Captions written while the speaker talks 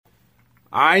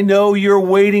I know you're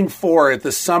waiting for it.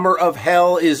 The summer of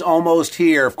hell is almost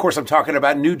here. Of course, I'm talking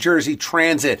about New Jersey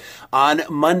Transit. On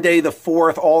Monday the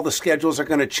 4th, all the schedules are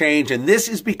going to change, and this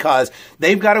is because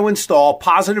they've got to install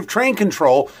Positive Train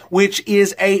Control, which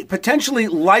is a potentially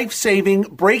life-saving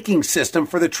braking system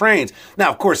for the trains. Now,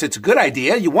 of course, it's a good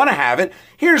idea. You want to have it.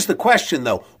 Here's the question,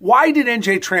 though. Why did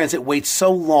NJ Transit wait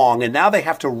so long, and now they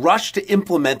have to rush to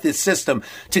implement this system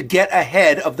to get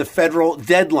ahead of the federal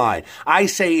deadline? I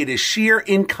say it is sheer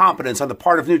incompetence on the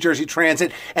part of New Jersey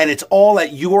Transit, and it's all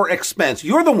at your expense.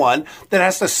 You're the one that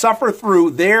has to suffer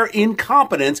through their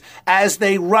incompetence as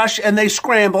they rush and they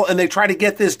scramble and they try to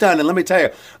get this done. And let me tell you,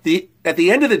 at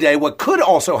the end of the day, what could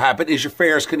also happen is your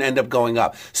fares can end up going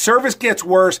up. Service gets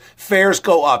worse, fares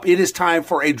go up. It is time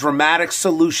for a dramatic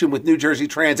solution with New Jersey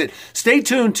Transit. Stay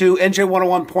tuned to NJ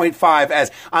 101.5 as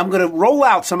I'm going to roll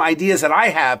out some ideas that I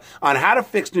have on how to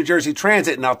fix New Jersey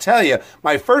Transit. And I'll tell you,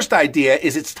 my first idea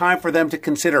is it's time for them to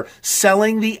consider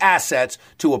selling the assets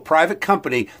to a private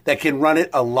company that can run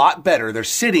it a lot better. They're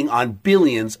sitting on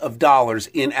billions of dollars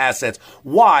in assets.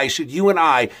 Why should you and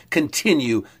I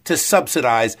continue to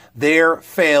subsidize their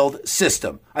failed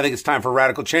system? I think it's time for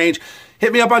radical change.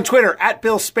 Hit me up on Twitter at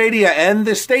Bill Spadea and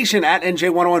the station at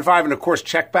NJ1015. And of course,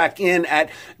 check back in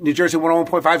at New Jersey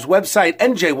 101.5's website,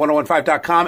 NJ1015.com.